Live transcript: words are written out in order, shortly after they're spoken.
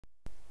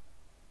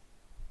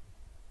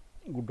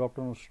Good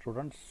afternoon,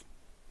 students.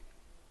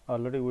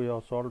 Already we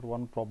have solved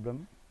one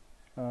problem.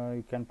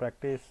 You can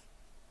practice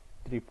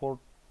 3-4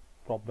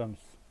 problems.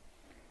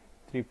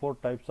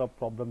 3-4 types of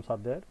problems are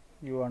there.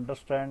 You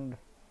understand,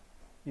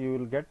 you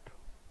will get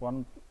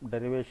one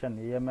derivation,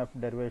 EMF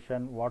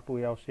derivation, what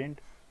we have seen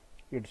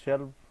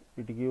itself.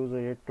 It gives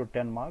 8 to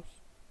 10 marks.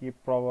 If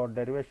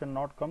derivation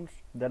not comes,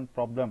 then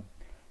problem.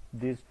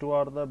 These two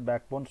are the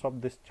backbones of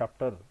this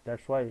chapter.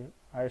 That's why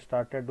I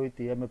started with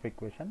EMF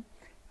equation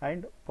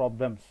and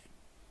problems.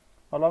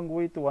 Along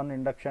with one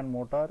induction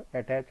motor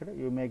attached,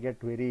 you may get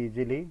very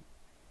easily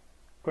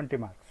 20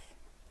 marks.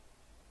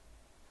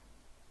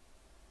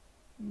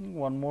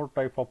 One more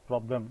type of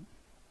problem.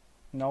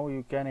 Now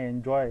you can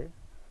enjoy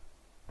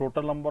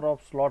total number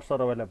of slots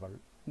are available.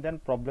 Then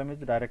problem is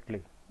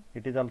directly.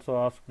 It is also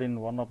asked in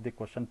one of the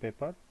question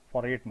paper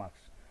for 8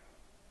 marks.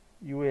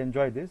 You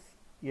enjoy this.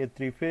 A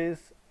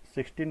 3-phase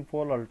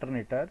 16-pole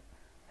alternator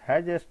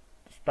has a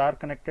star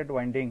connected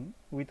winding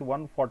with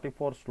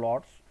 144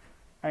 slots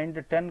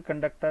and 10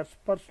 conductors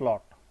per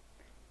slot.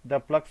 The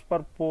flux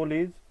per pole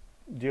is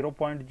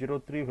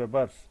 0.03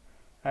 Webers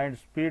and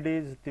speed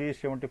is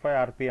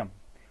 375 rpm.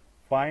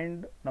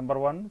 Find number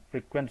 1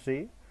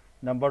 frequency,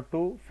 number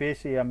 2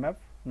 phase EMF,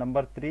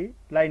 number 3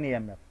 line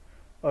EMF.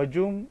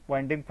 Assume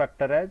winding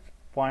factor as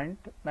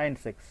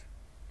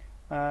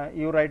 0.96.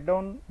 You write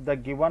down the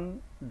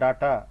given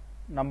data.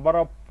 Number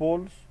of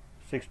poles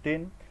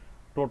 16,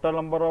 total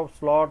number of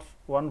slots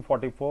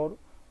 144,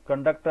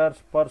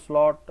 conductors per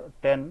slot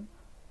 10,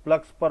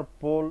 flux per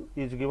pole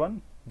is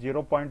given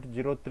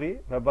 0.03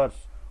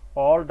 Webers.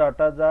 All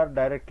data are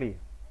directly.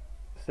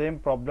 Same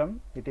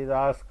problem it is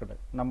asked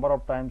number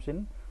of times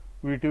in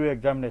VTU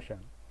examination.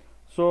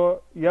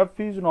 So F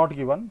is not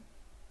given.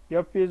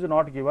 F is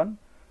not given.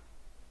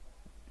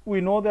 We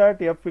know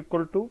that F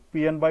equal to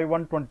Pn by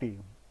 120.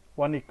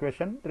 One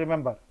equation,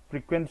 remember,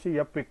 frequency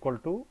F equal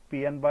to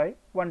Pn by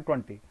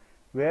 120,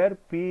 where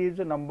P is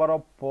number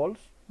of poles,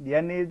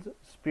 N is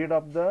speed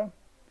of the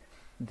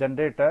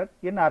generator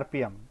in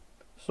RPM.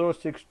 So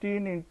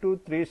 16 into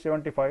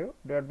 375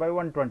 divided by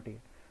 120,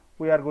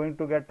 we are going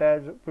to get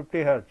as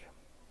 50 Hz.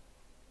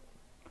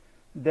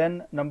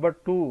 Then number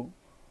 2,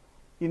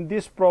 in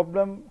this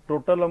problem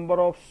total number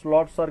of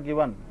slots are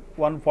given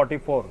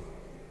 144.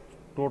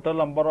 Total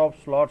number of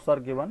slots are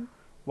given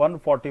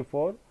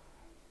 144.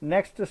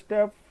 Next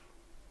step,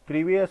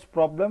 previous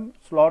problem,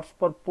 slots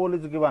per pole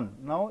is given.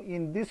 Now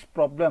in this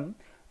problem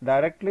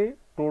directly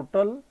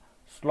total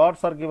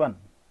slots are given.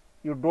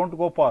 You don't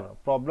go for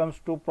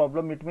problems to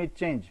problem, it may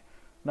change.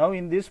 Now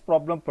in this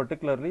problem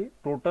particularly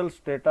total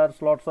stator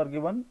slots are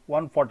given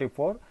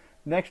 144.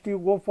 Next you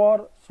go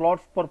for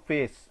slots per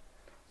phase.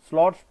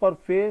 Slots per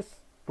phase,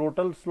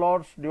 total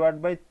slots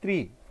divided by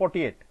 3,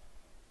 48.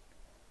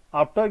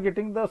 After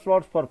getting the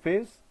slots per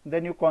phase,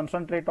 then you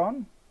concentrate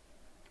on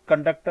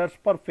conductors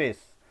per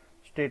phase.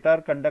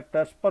 Stator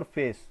conductors per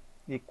phase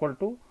equal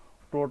to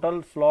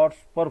total slots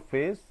per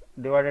phase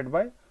divided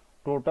by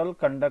total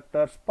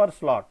conductors per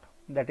slot,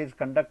 that is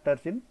conductors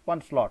in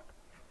one slot.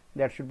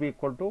 That should be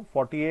equal to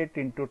 48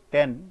 into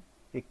 10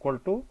 equal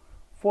to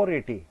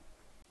 480.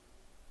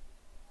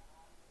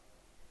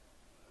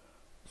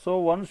 So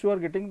once you are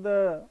getting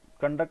the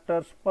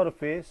conductors per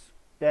phase,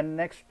 then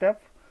next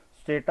step,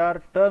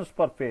 stator turns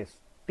per phase,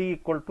 T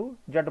equal to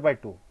Z by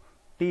 2.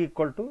 T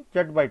equal to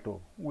Z by 2.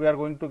 We are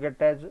going to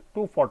get as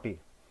 240.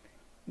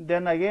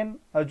 Then again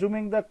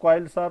assuming the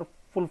coils are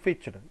full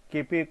pitched,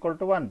 Kp equal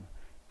to 1.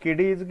 Kd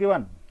is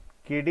given.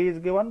 Kd is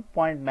given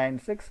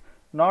 0.96.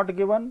 Not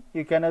given,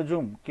 you can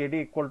assume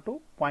Kd equal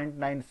to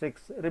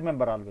 0.96.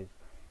 Remember always.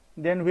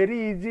 Then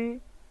very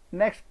easy,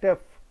 next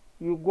step,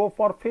 you go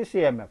for phase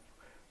EMF.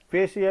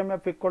 Phase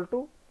EMF equal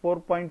to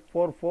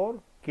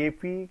 4.44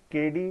 Kp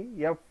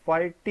Kd F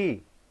phi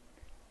T.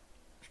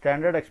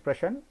 Standard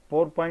expression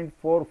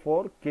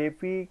 4.44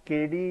 Kp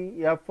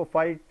Kd F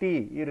phi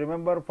T. You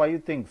remember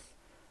 5 things.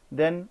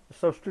 Then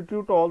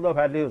substitute all the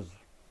values.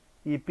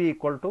 Ep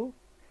equal to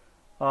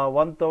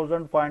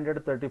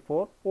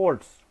 1534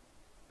 volts.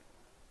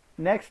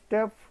 Next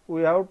step,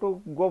 we have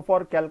to go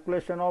for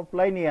calculation of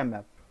line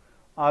EMF.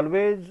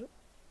 Always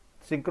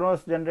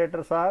synchronous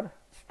generators are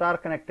star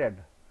connected.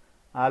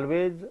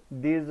 Always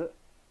these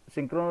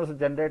synchronous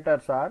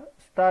generators are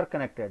star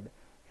connected.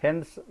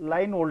 Hence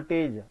line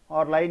voltage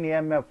or line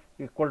EMF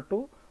equal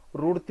to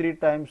root 3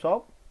 times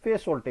of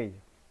phase voltage.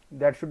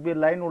 That should be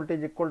line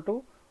voltage equal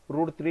to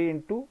root 3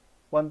 into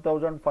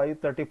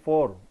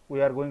 1534.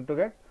 We are going to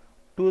get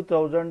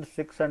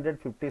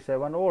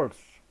 2657 volts.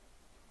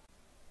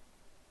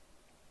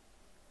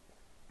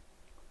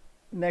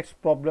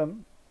 Next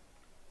problem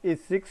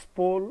is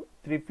 6-pole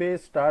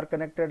 3-phase star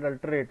connected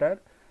alternator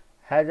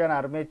has an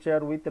armature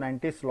with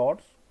 90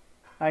 slots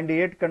and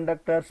 8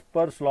 conductors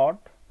per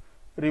slot,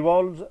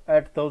 revolves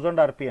at 1000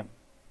 rpm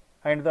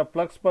and the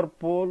flux per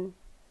pole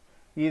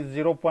is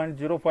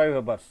 0.05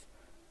 Webers.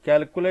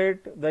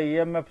 Calculate the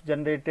EMF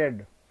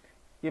generated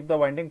if the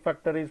winding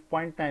factor is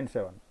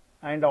 0.97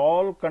 and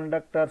all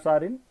conductors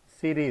are in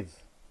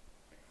series.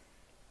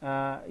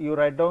 You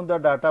write down the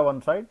data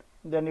one side.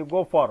 then you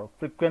go for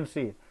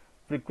frequency.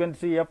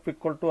 Frequency F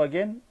equal to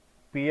again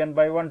Pn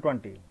by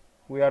 120.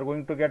 We are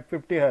going to get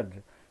 50 Hertz.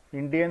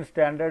 Indian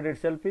standard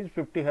itself is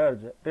 50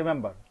 Hertz.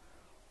 Remember,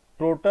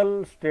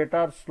 total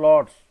stator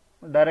slots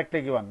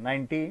directly given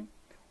 90.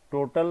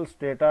 Total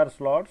stator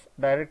slots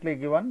directly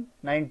given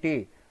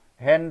 90.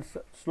 Hence,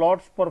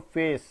 slots per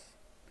phase.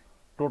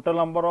 Total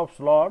number of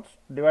slots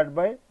divided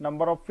by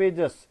number of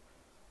phases.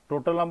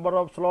 Total number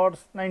of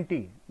slots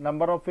 90.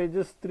 Number of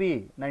phases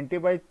 3. 90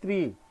 by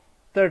 3,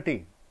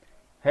 30.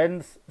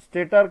 Hence,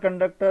 stator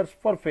conductors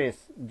per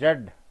phase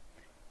Z.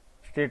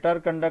 Stator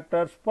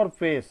conductors per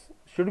phase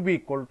should be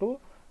equal to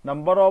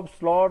number of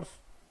slots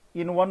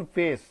in one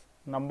phase,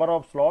 number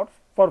of slots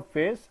per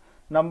phase,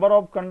 number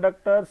of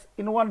conductors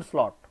in one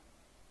slot.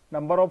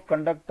 Number of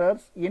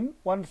conductors in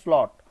one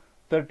slot,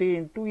 30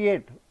 into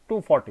 8,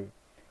 240.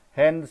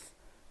 Hence,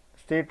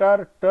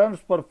 stator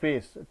turns per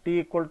phase T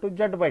equal to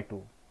Z by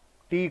 2.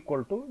 T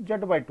equal to Z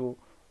by 2,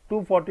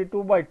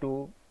 242 by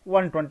 2,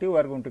 120 we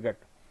are going to get.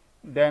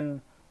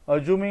 Then,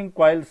 assuming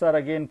coils are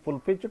again full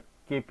pitched,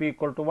 Kp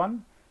equal to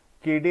 1,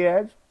 Kd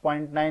as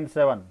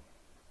 0.97.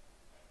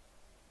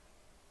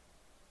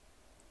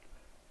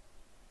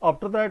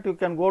 After that, you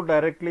can go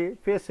directly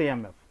phase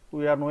EMF.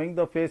 We are knowing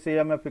the phase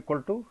EMF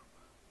equal to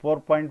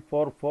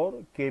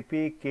 4.44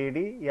 Kp,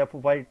 Kd, F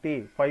by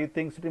T. 5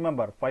 things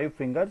remember, 5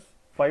 fingers,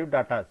 5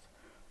 datas.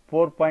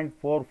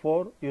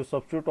 4.44, you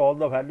substitute all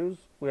the values,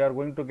 we are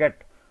going to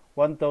get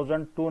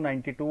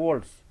 1292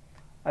 volts.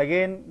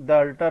 Again, the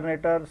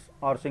alternators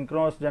or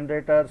synchronous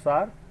generators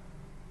are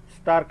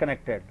star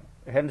connected.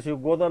 Hence, you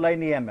go the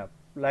line EMF.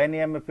 Line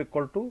EMF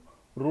equal to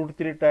root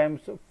 3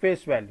 times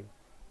phase value.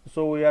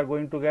 So, we are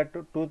going to get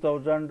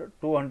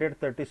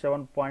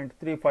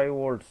 2237.35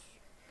 volts.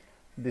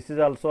 This is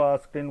also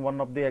asked in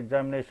one of the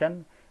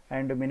examination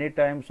and many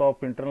times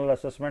of internal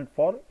assessment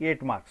for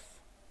 8 marks.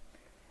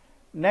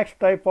 Next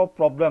type of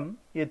problem,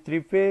 a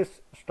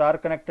 3-phase star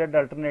connected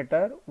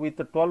alternator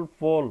with 12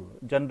 pole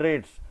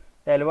generates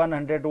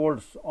L100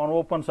 volts on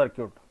open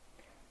circuit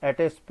at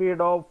a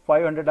speed of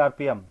 500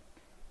 rpm.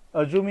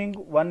 Assuming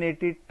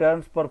 180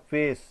 turns per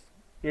phase,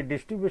 a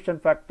distribution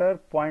factor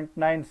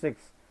 0.96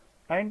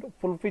 and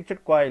full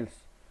pitched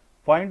coils.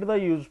 Find the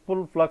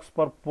useful flux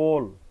per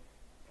pole.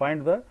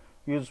 Find the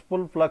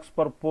useful flux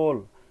per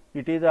pole.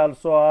 It is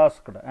also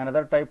asked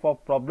another type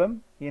of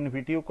problem in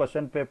VTU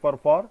question paper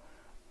for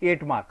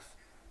 8 marks.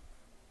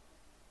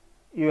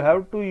 You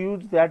have to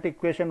use that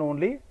equation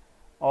only.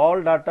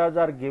 All data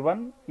are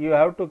given. You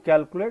have to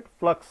calculate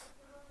flux.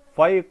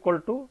 Phi equal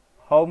to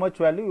how much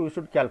value you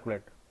should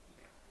calculate.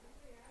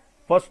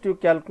 First, you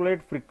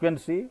calculate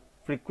frequency.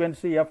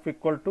 Frequency F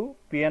equal to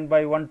Pn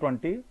by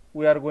 120.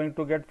 We are going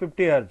to get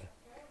 50 Hertz.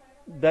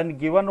 Then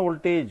given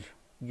voltage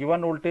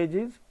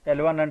is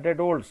L100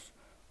 volts.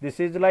 This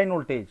is line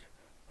voltage.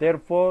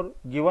 Therefore,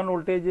 given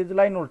voltage is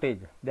line voltage,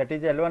 that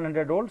is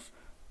L100 volts.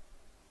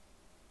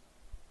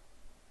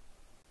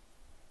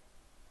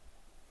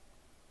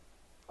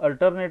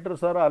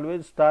 Alternators are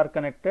always star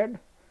connected.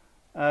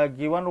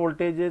 Given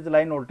voltage is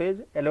line voltage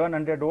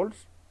 1100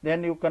 volts.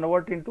 Then you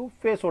convert into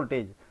phase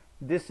voltage.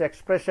 This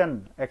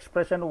expression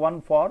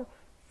 1 for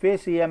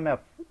phase EMF.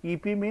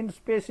 EP means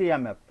phase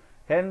EMF.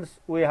 Hence,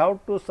 we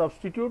have to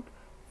substitute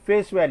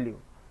phase value.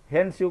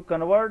 Hence, you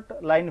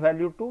convert line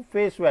value to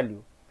phase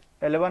value.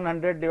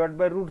 1100 divided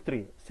by root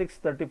 3,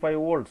 635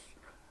 volts.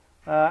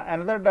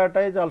 Another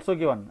data is also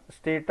given.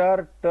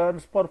 Stator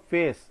turns per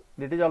phase.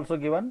 That is also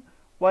given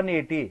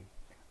 180.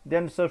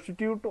 Then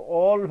substitute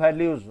all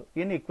values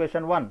in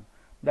equation 1,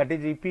 that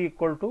is EP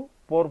equal to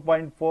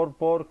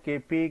 4.44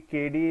 Kp,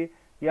 Kd,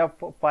 F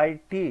pi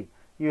T.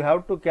 You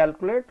have to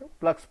calculate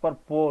flux per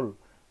pole.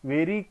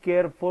 Very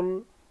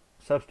careful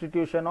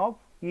substitution of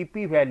EP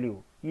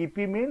value. EP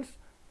means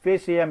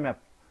phase EMF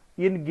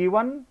in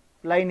given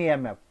line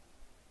EMF.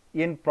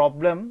 In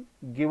problem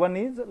given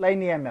is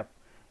line EMF.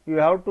 You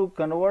have to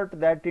convert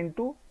that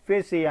into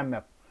phase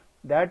EMF.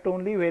 That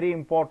only very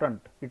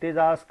important. It is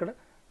asked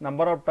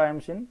number of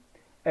times in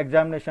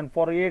examination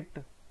for 8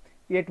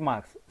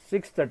 marks,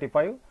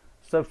 635.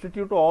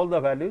 Substitute all the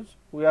values.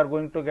 We are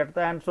going to get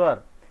the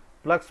answer.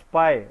 Flux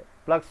pi,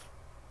 flux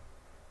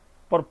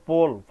per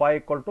pole, phi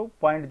equal to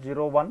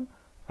 0.01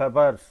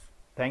 Febers.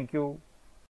 Thank you.